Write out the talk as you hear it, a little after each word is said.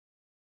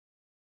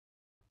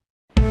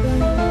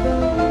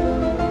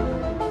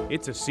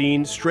It's a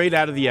scene straight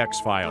out of the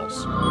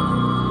X-Files.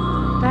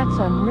 That's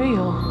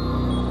unreal.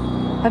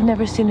 I've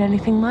never seen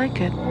anything like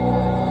it.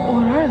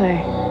 What are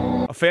they?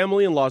 A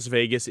family in Las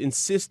Vegas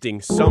insisting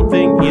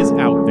something is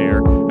out there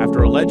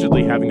after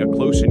allegedly having a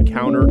close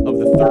encounter of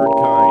the third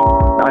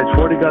kind. I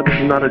swear to God, this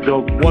is not a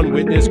joke. One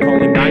witness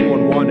calling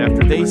 911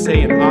 after they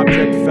say an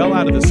object fell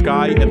out of the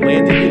sky and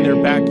landed in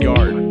their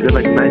backyard. They're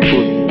like 9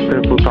 foot,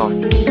 10 foot tall.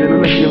 They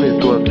look like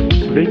aliens to us.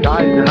 Big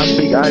eyes, they have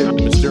big eyes. The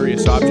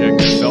mysterious object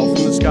that fell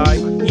from the sky,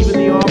 even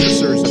the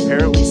officers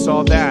apparently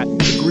saw that.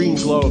 The green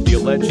glow of the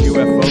alleged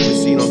UFO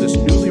was seen on this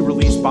newly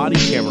released body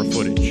camera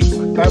footage.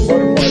 I have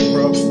butterflies,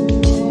 bro.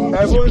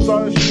 Everyone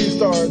saw a shooting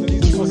star, and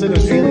these people said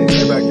there's aliens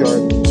in their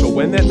backyard. So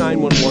when that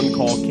 911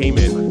 call came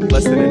in,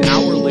 less than an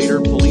hour later,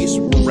 police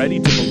were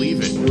ready to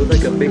believe it. It was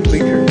like a big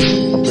creature.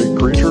 A big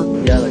creature?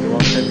 Yeah, like a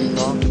long 10 feet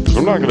tall.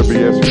 I'm not going to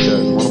BS you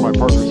guys. One of my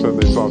partners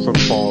said they saw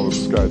something fall out of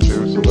the sky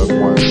too, so that's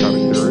why I'm kind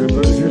of curious.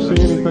 Did you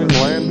see anything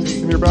land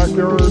in your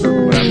backyard?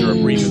 But after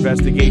a brief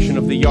investigation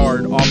of the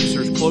yard,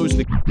 officers closed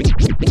the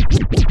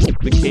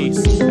case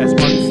as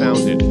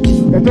unfounded.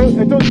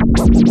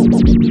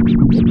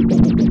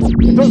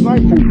 It does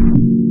night food.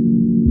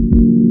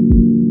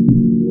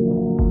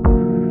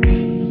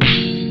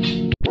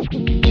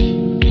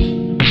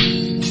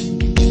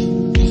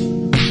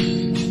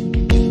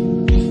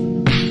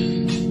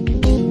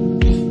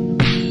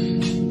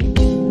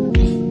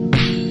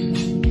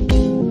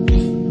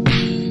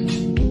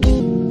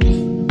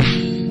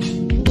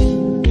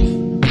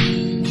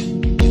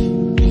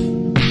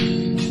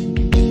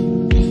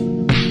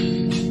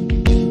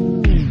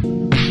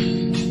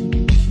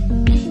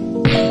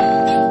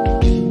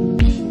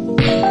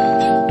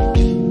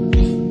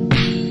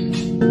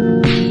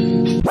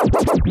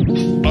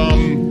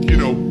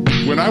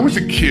 When I was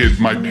a kid,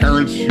 my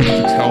parents used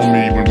to tell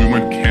me, when we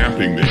went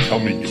camping, they'd tell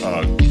me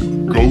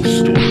ghost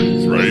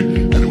stories, right?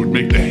 And it would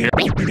make the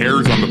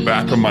hairs on the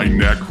back of my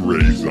neck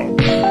raise up.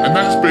 And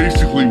that's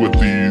basically what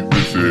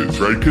this is,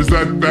 right? Because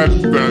that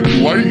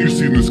light you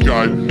see in the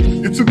sky,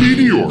 it's a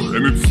meteor,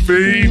 and it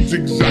fades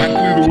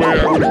exactly the way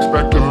I would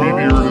expect a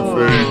meteor to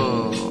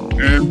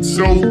fade. And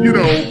so, you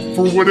know,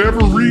 for whatever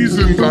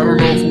reasons, I don't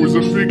know if it was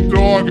a big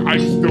dog, I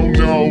just don't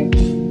know.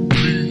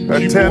 A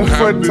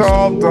 10-foot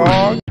tall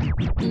dog?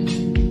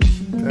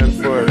 10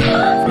 foot.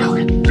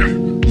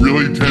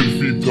 Really 10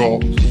 feet tall.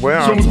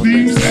 Well, so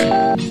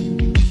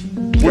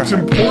what's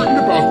important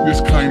about this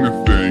kind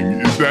of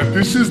thing is that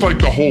this is like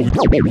the whole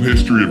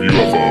history of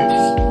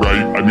UFOs,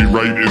 right? I mean,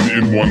 right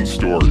in one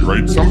story,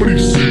 right? Somebody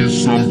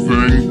sees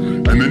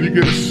something, and then you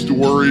get a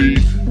story,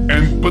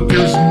 but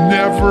there's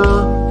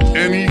never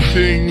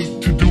anything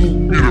to do,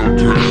 you know,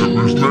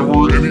 there's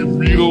never any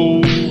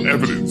real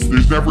evidence.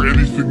 There's never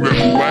anything that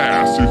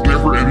lasts. There's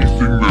never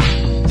anything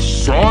that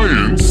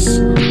science,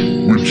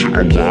 which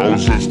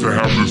allows us to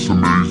have this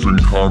amazing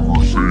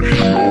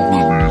conversation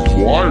over these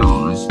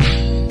wires,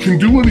 can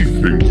do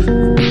anything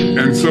with.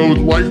 And so,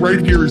 like,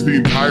 right here is the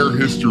entire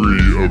history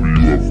of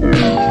UFOs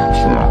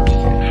itself.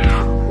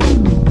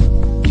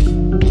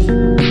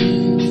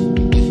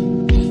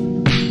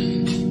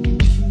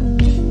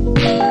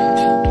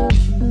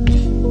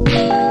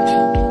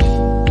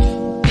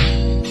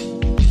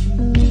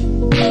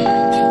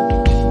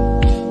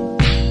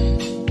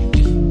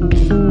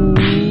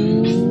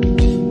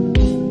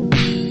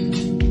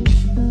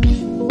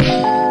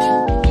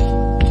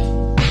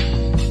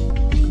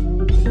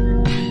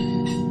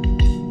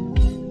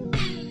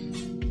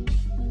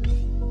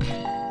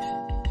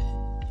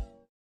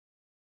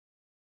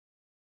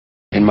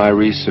 In my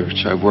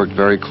research, I've worked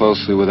very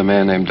closely with a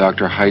man named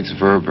Dr.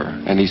 Verber,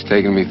 and he's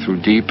taken me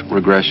through deep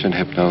regression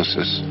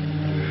hypnosis.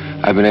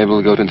 I've been able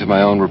to go into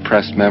my own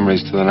repressed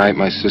memories to the night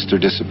my sister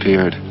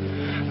disappeared.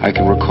 I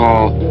can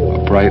recall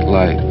a bright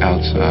light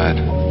outside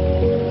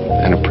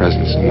and a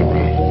presence in the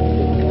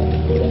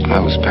room. I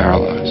was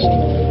paralyzed,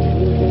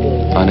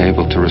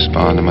 unable to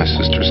respond to my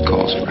sister's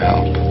calls for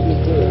help.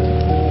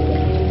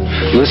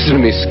 Listen to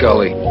me,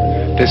 Scully.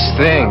 This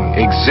thing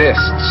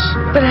exists.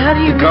 But how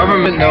do you The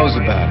government knows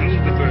about it.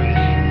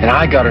 And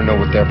I gotta know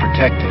what they're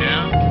protecting.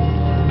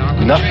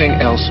 Nothing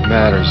else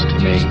matters to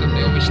me.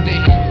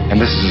 And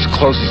this is as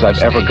close as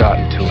I've ever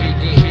gotten to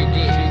it.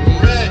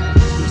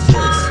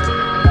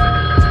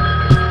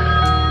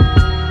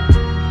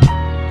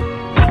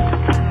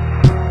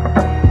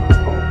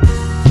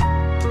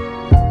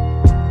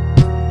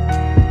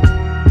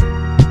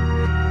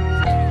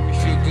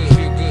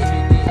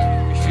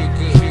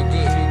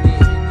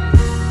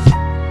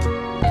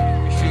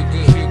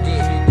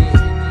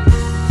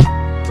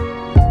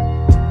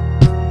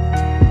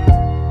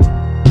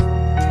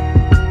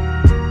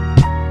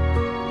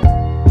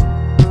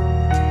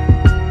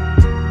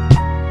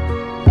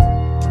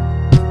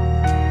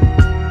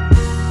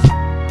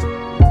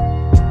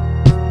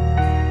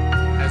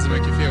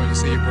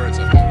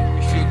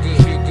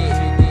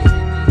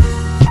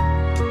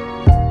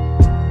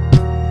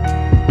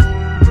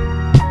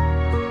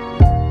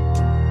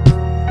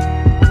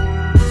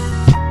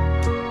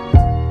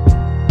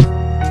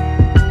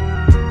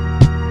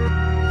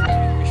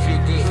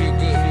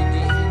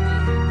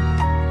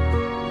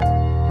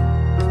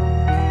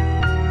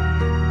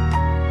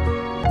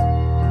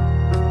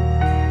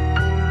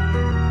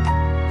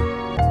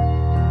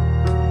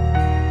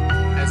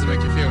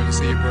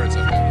 see your birds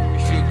up there. You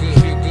feel good,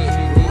 feel good,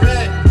 feel good.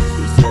 Red,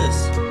 who's this?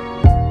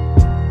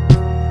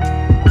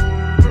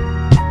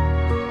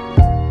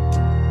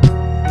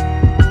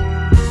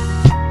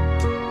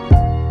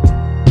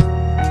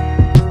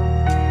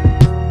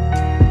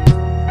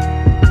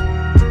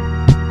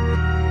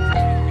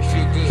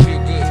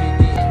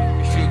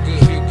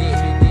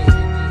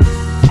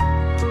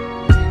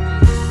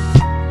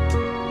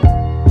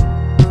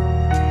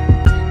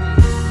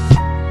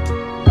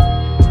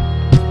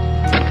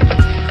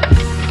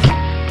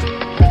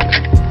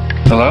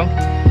 Hello?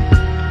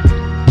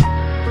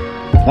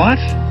 What?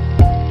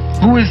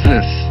 Who is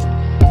this?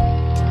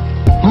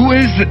 Who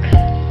is it?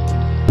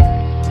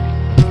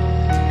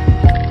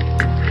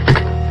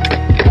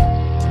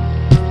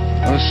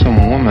 That was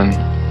some woman.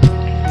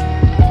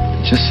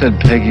 It just said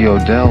Peggy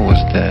Odell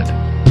was dead.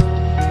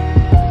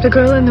 The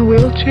girl in the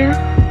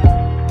wheelchair?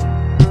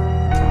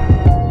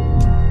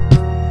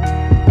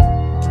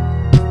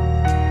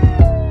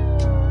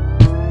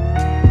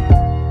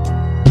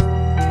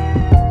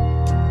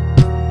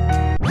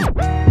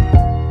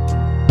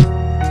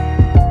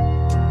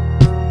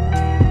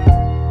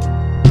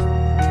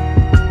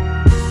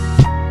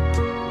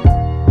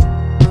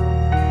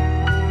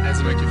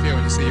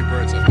 See your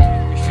birds up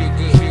there. You feel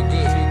good, feel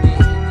good, feel good, you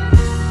feel good,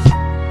 feel good, feel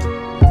good,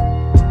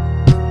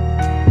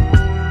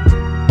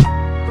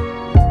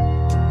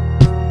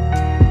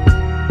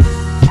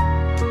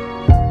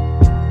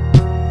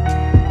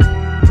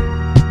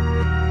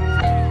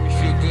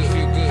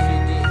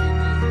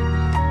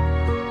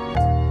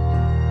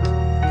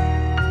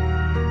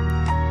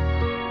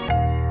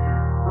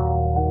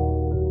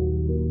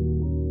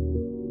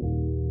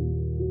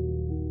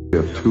 We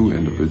have two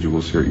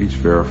individuals here, each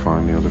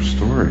verifying the other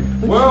story.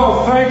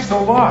 Well, thanks a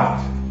lot.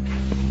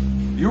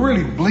 You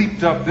really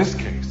bleeped up this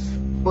case.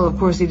 Well, of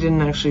course, he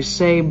didn't actually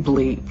say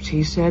bleeped.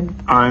 He said...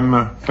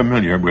 I'm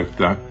familiar with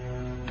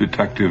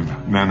Detective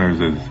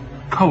Manners'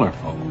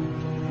 colorful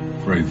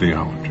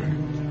phraseology.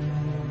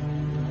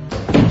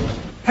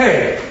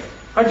 Hey,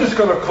 I just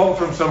got a call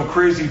from some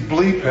crazy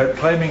bleephead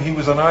claiming he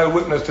was an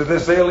eyewitness to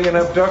this alien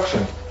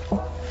abduction.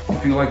 You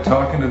feel like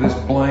talking to this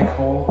blank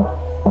hole?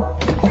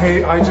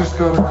 Hey, I just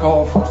got a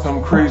call from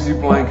some crazy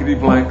blankety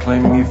blank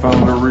claiming he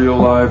found a real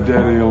live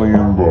dead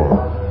alien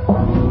bar.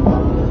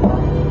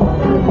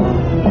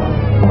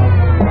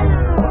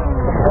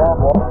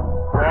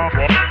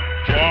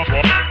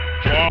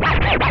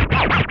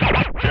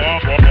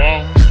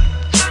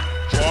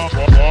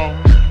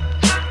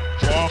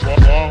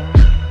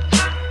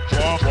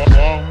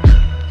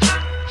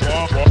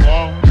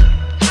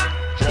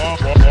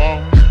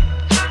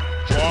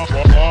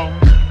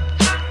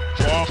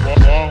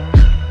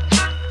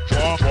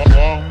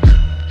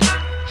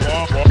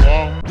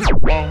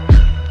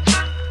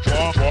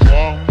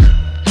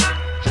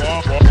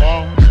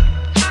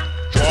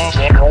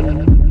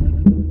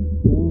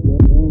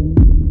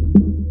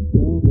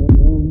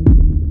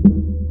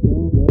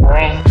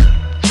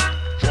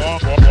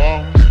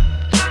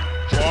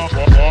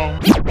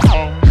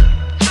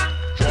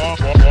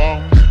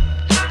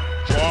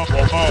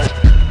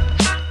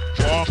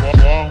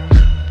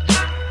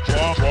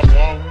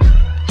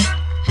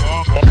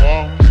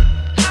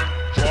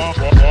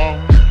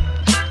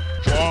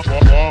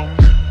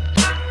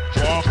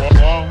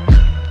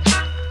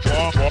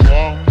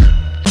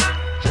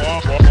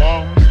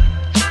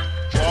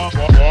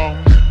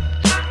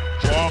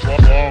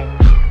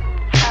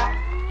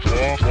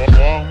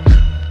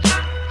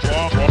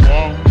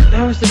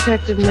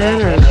 Detective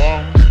Manners.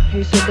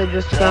 He said they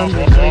just found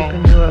your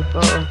sleeping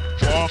UFO.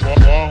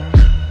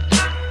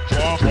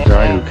 The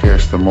guy who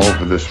cast them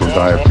over this will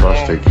die of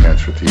prostate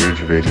cancer at the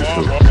age of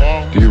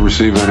 82. Do you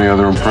receive any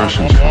other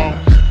impressions from it?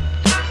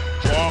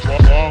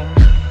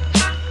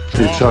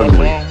 It's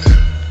ugly.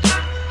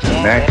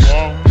 Next.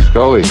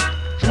 Scully.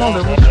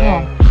 Mulder, what's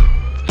wrong?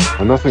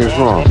 Well, nothing is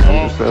wrong.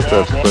 I'm just at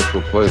that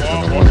special place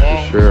and I wanted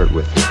to share it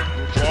with you.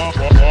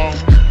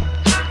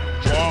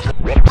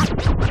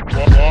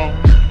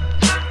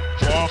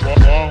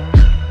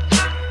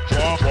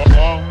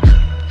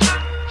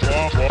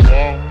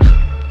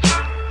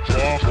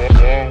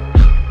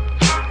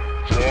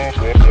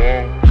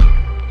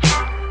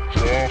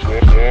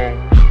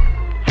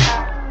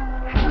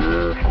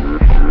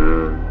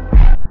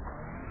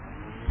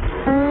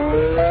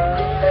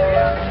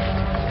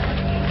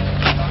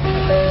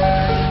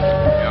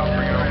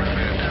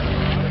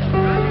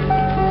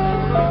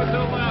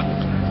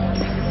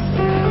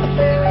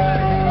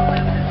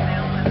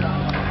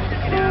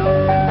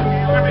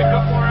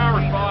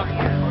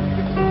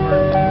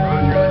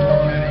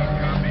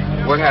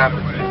 What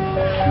happened?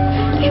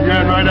 She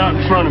ran right out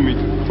in front of me.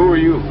 Who are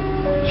you?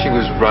 She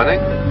was running?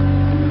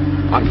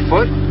 On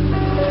foot?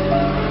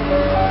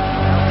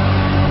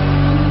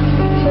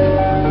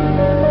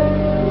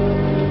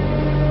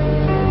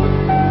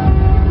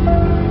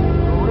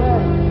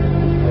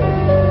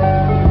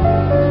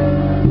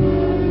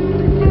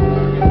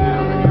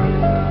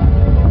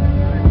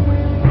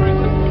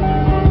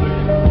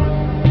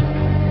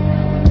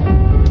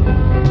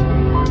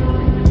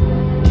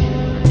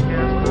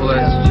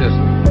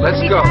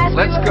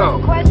 Let's go.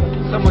 question.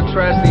 Someone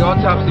trashed the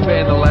autopsy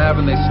bay in the lab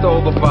and they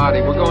stole the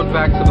body. We're going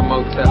back to the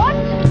motel. What?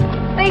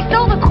 They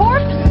stole the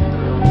corpse?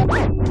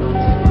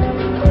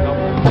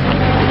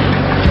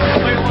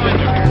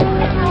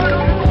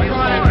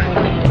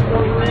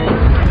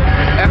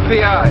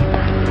 FBI.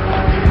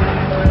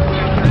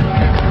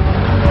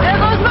 There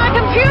goes my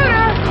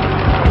computer.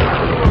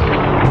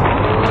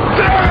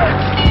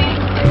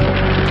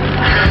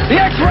 The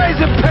X-rays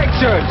and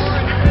pictures.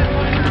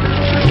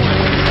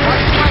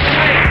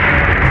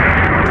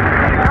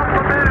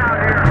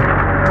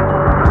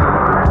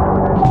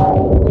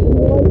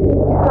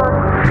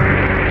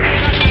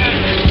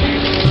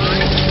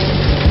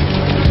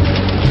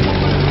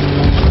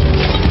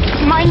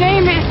 My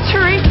name is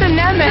Teresa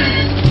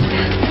Nemeth.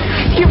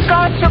 You've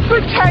got to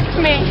protect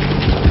me.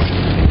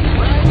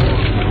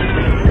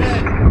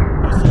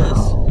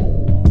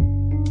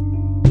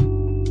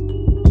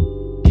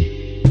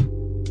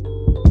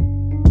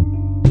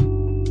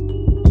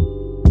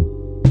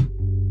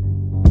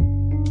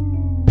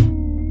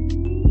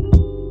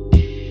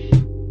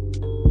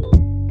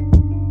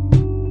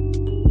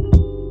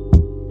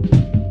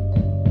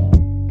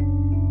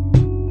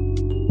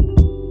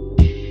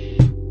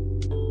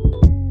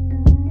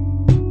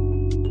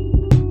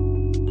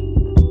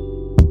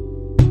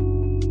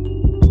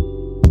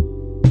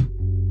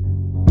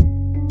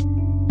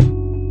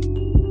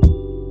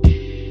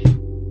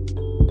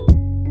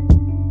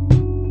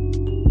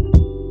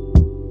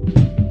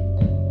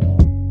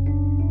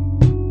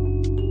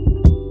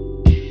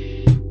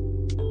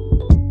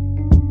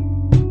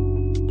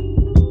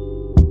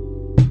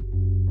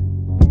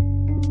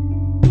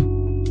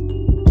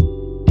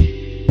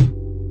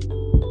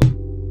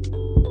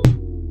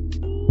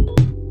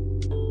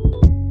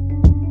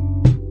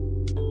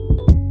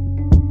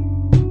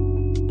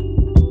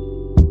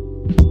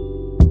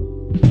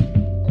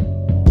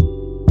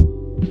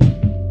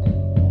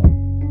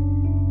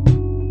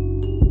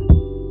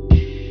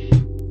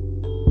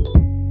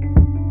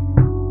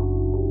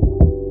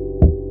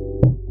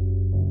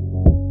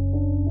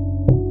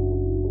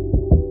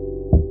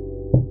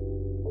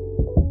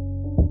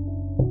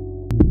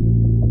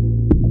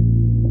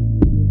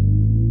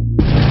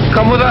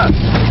 Come with us.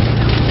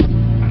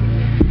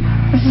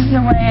 This is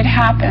the way it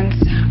happens.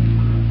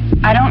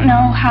 I don't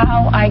know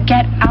how I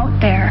get out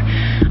there.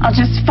 I'll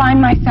just find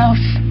myself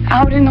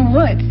out in the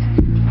woods.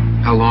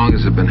 How long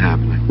has it been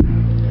happening?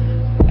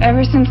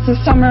 Ever since the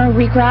summer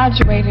we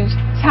graduated.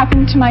 It's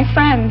happened to my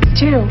friends,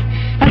 too.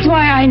 That's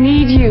why I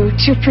need you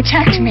to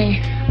protect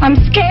me. I'm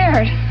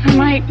scared. I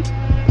might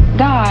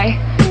die.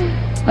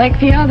 Like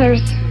the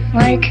others.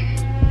 Like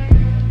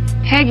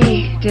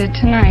Peggy did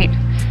tonight.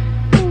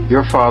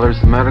 Your father's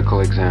the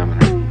medical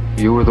examiner.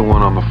 You were the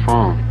one on the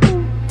phone.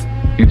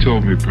 He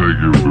told me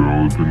Peggy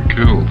O'Dell had been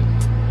killed.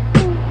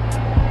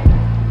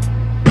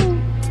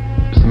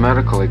 It's the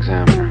medical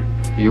examiner.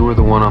 You were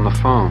the one on the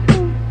phone.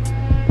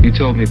 You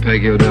told me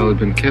Peggy O'Dell had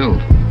been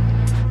killed.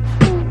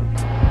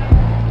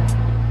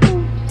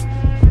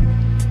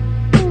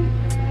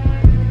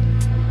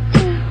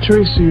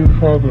 Tracy, your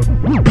father.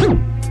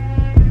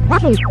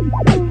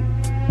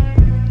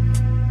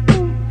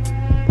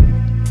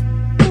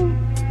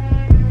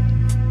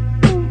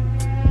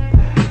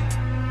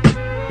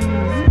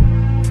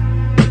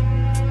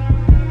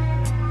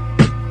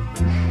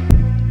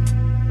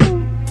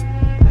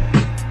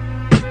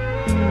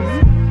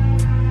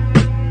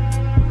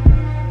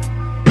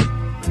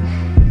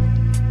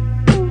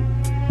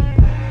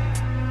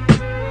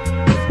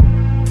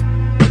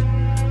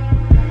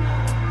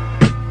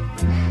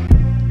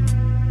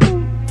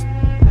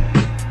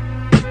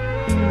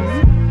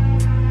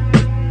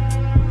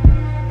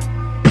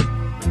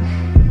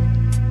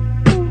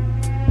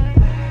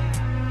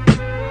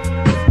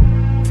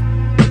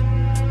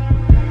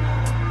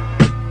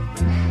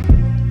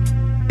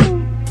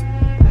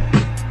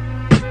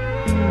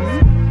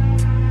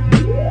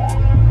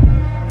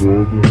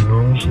 Robin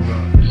knows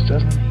about this,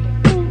 doesn't he?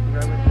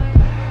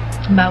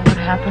 About what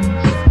happened?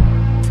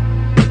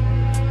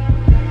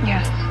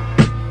 Yes.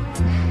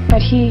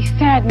 But he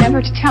said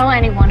never to tell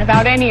anyone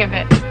about any of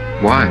it.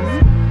 Why?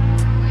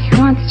 He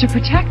wants to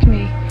protect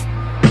me.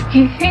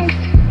 He thinks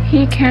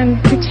he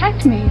can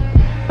protect me,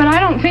 but I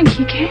don't think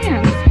he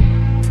can.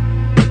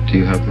 Do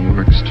you have the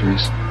marks,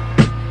 Teresa?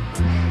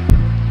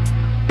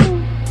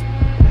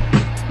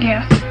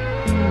 Yes.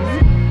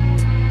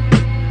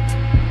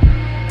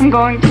 I'm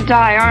going to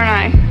die, aren't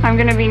I? I'm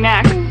going to be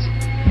next.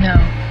 No.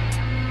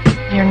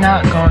 You're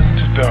not going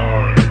to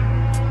Die.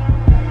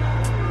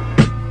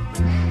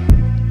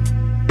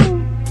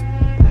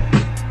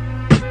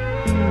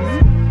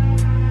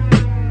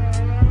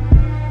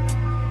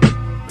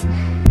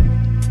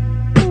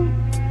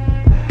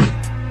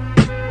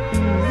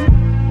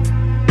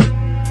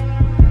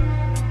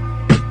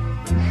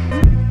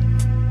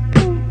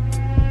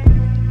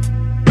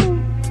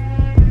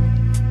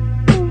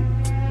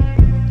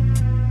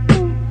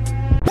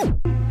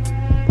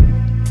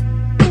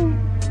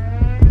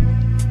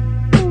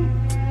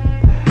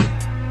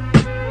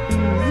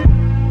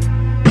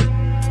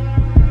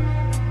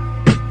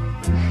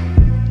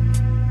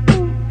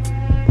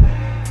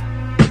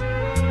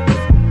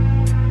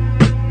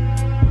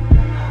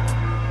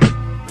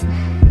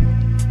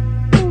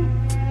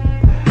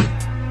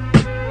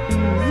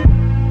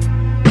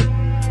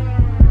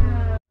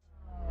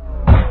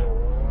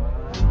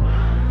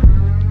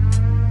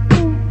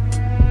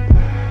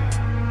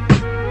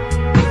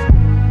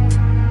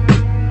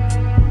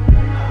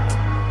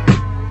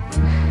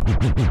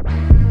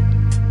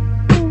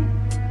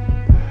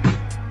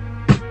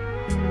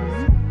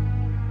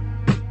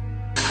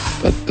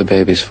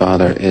 baby's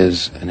father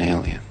is an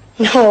alien.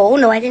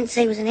 No, I didn't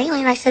say he was an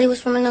alien. I said he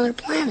was from another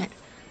planet.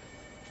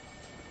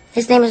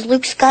 His name is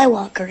Luke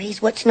Skywalker.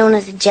 He's what's known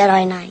as a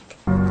Jedi Knight.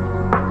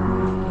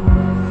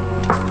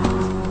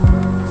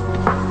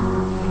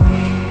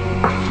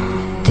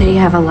 Did he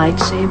have a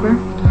lightsaber?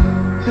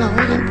 No,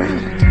 he didn't bring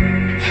it.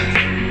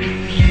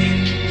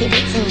 He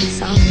did sing the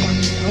song for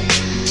me, though.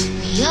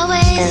 We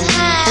always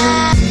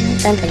have.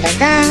 Dun dun dun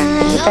dun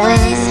dun dun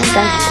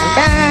dun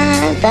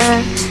dun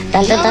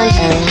dun dun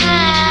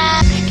dun.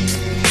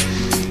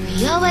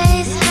 We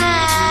always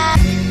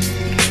have.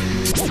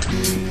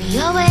 We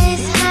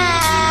always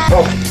have.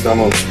 Oh, don't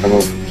move.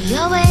 We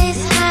always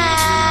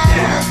have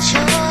a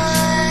choice.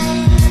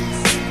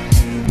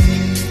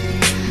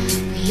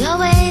 We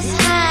always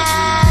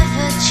have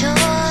a choice.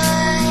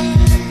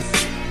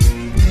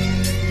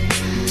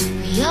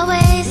 We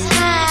always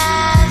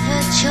have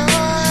a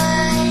choice.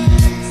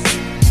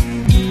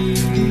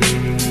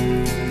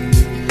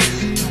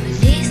 Or at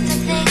least I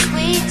think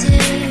we do.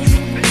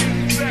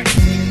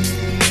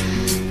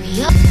 We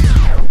always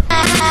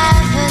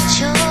have a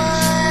choice.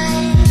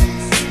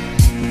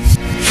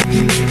 Or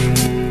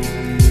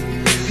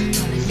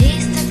at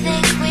least I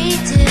think we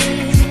do.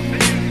 We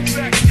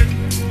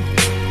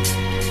always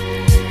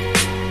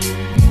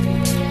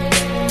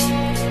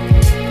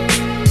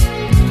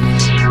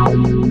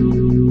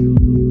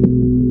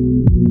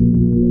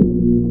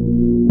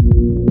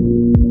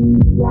have a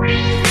choice. Or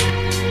at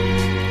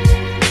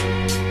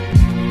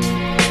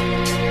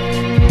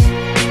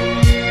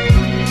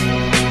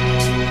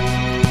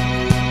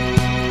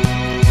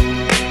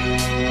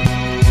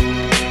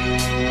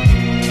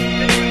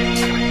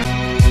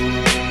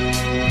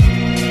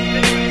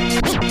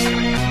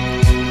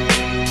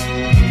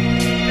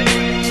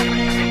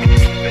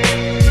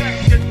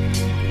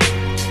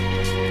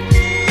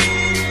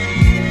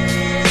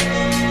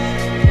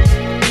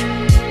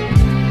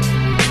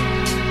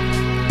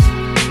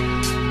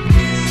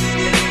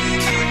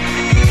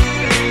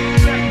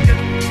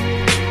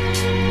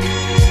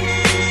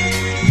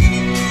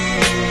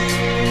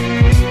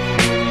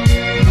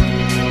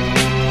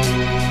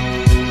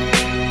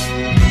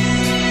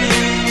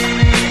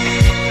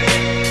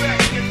least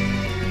I think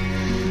we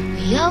do.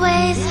 We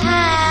always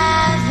have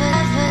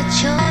a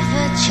choice.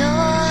 Or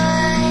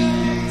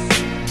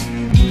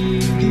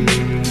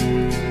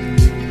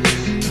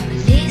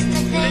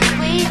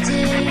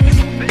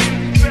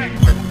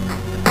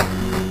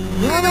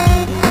at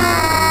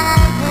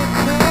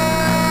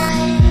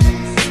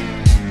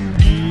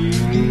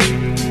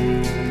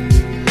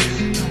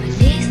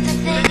least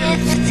I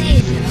think it's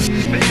easy.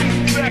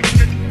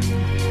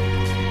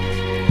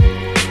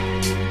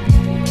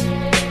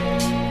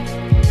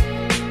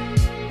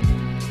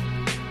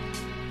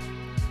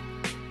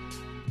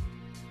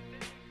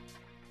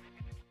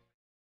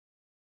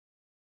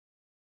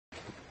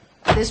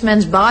 This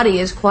man's body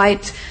is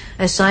quite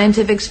a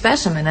scientific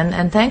specimen,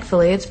 and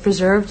thankfully it's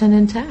preserved and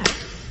intact.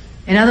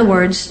 In other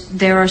words,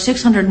 there are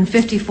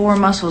 654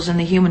 muscles in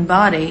the human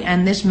body,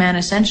 and this man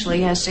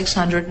essentially has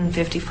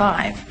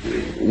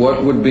 655.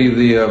 What would be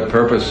the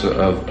purpose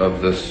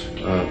of this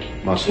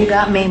muscle? You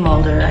got me,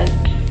 Mulder.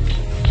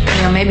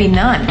 Maybe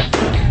none.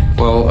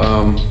 Well,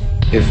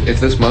 if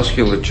this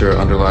musculature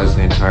underlies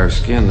the entire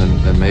skin,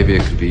 then maybe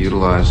it could be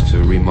utilized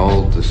to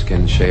remold the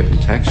skin shape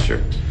and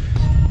texture,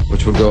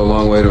 which would go a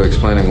long way to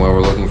explaining why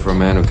we're looking for a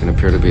man who can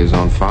appear to be his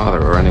own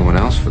father, or anyone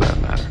else for that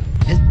matter.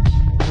 Is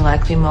it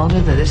likely,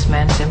 Mulder, that this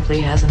man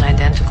simply has an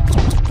identical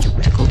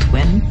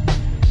twin?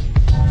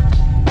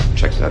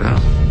 Check that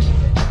out.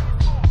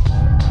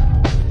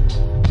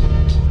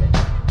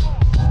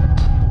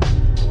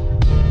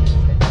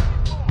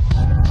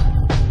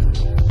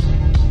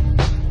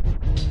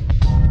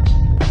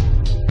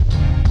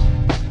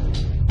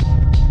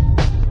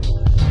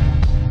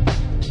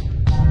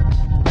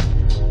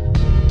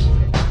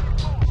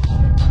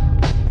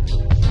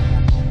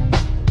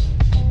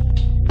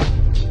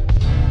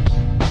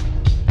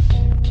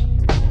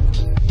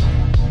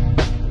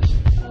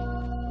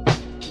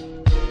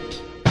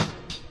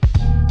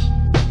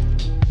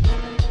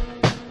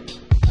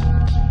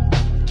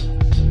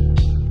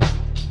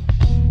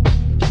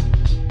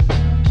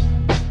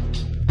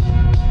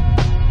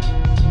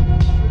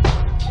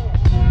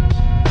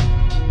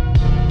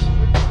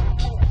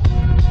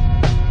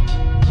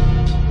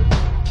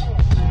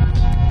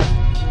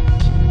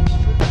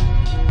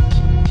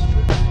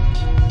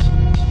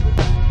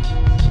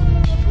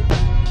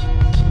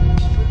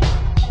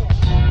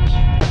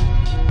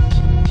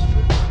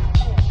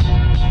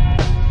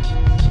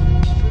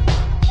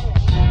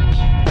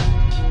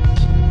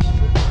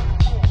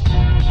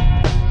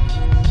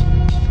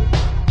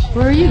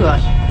 Where are you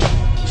going?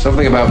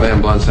 Something about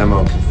Van Blunt's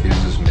MO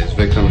confuses me. His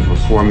victims were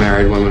 4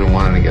 married women who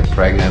wanted to get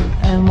pregnant.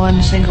 And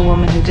one single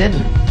woman who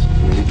didn't.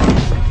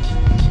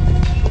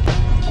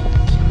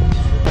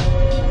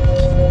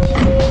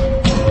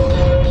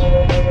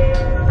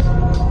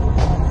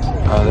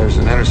 There's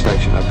an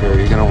intersection up here.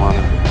 You're going to want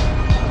to...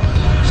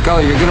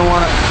 Scully, you're going to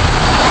want to...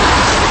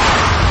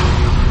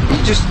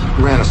 You just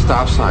ran a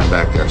stop sign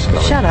back there,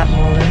 Scully. Shut up,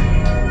 Mulder.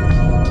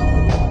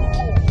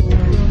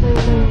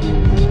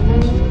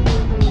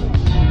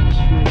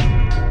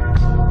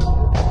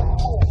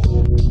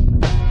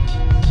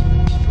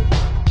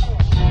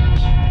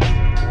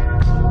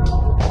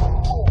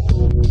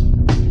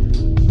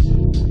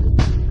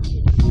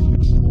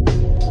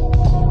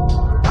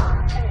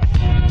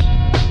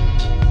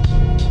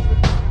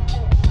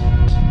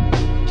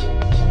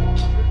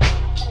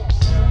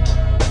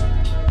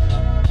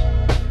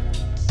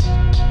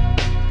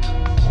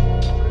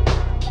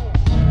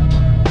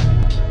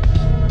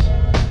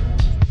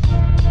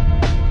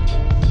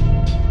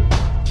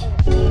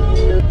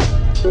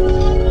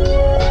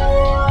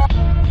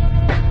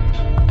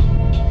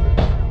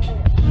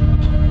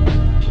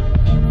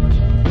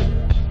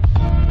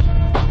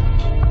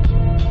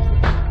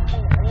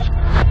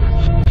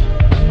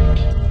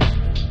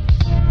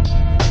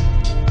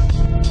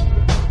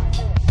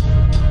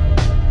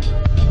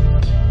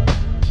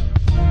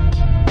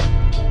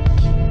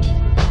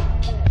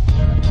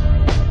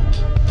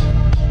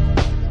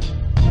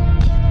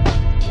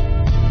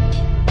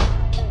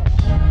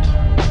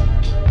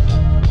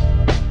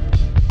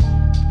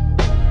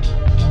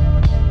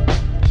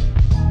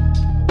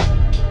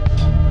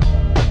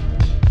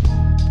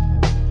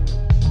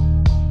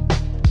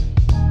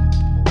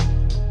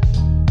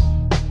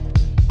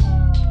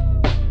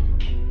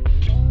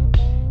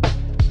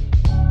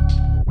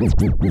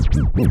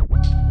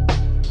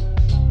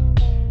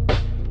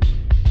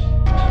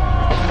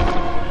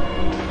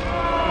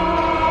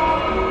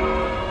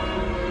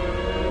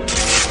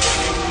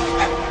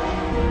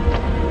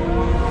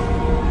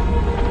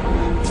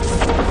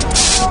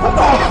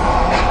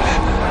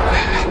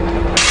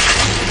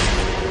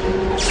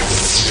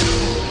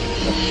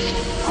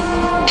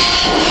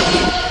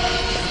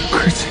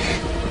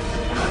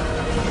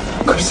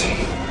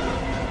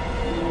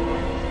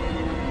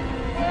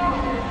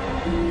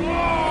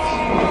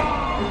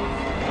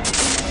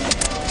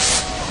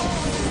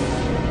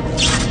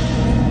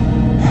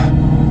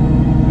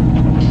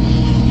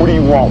 What do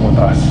you want with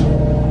us?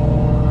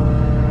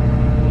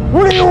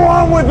 What do you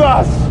want with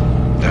us?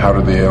 How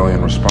did the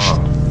alien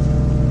respond?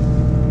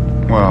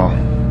 Well,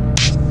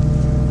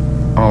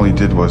 all he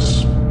did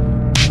was...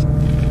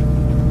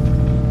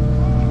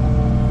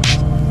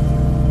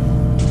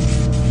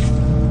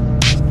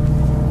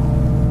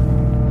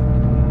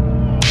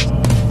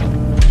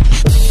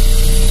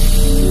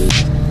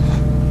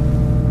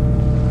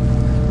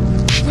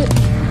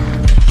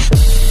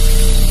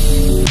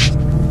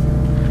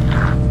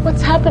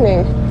 What's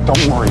happening?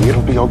 Don't worry,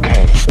 it'll be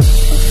okay. I'm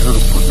here to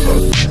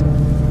protect you.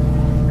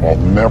 I'll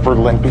never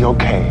let be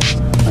okay.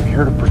 I'm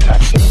here to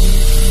protect you.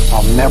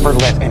 I'll never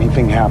let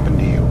anything happen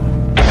to you.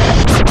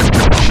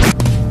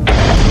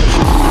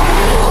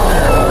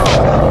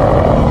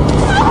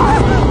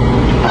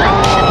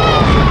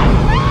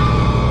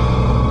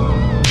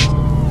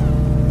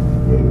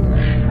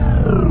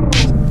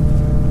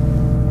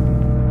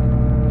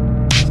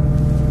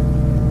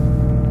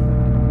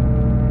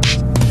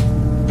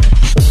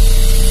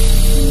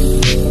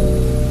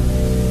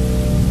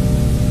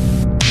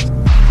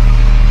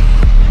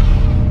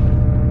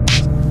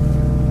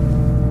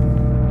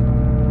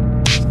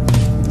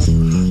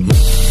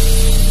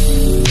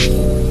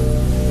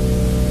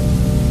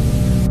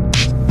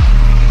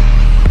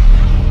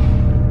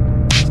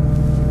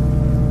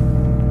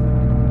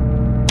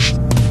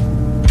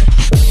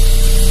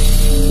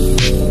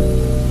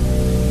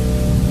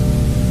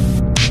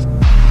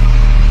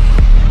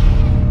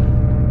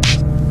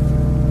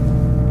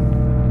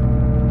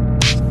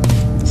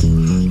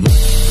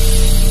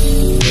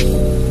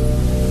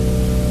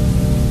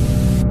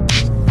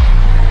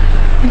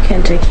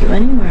 Can't take you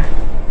anywhere. I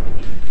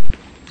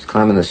was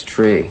climbing this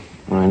tree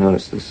when I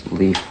noticed this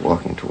leaf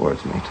walking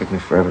towards me. It took me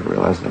forever to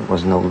realize there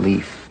was no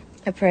leaf.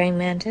 A praying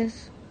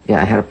mantis?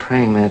 Yeah, I had a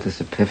praying mantis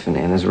epiphany,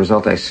 and as a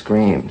result I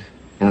screamed.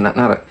 You know,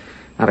 not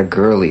a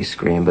girly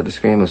scream, but the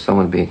scream of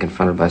someone being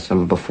confronted by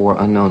some before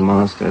unknown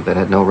monster that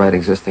had no right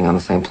existing on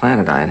the same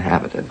planet I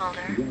inhabited.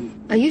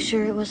 Are you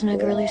sure it wasn't a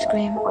girly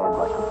scream?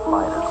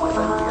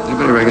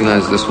 Anybody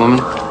recognize this woman?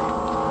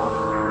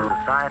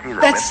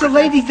 That's the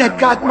lady that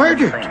got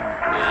murdered.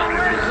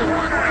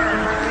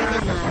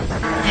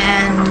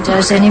 And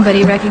does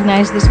anybody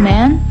recognize this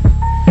man?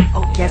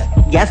 Oh,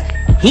 yes,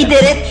 he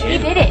did it. He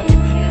did it.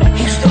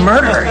 He's the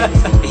murderer.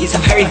 He's a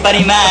very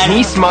funny man.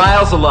 He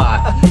smiles a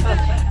lot.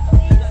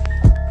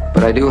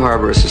 But I do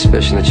harbor a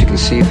suspicion that you can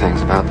see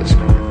things about this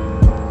crime.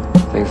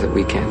 Things that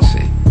we can't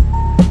see.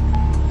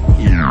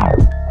 Yeah,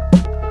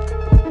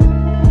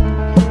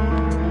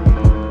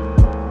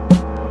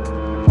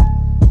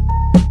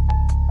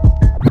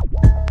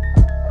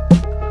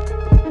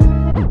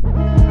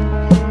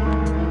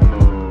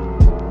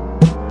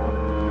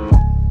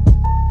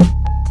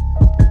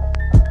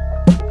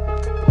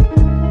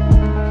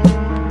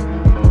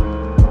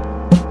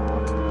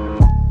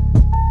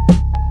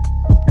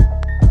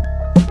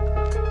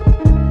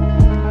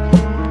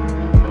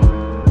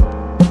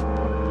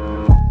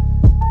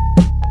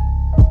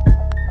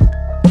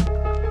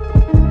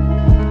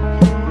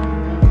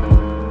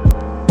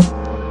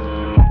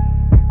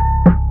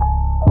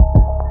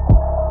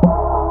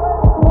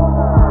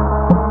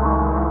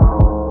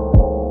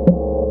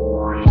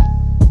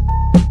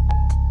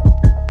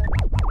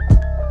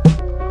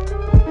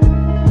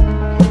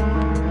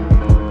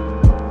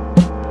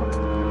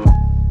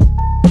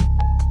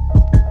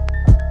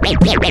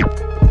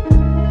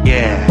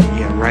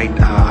 right.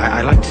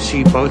 I'd like to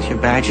see both your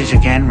badges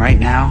again right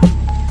now.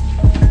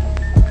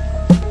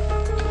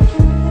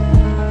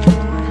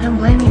 I don't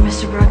blame you,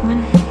 Mr.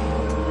 Brockman.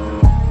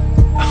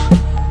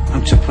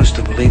 I'm supposed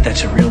to believe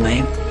that's a real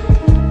name?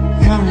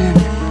 Yeah, man.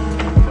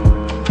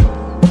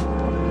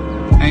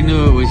 I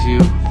knew it was you.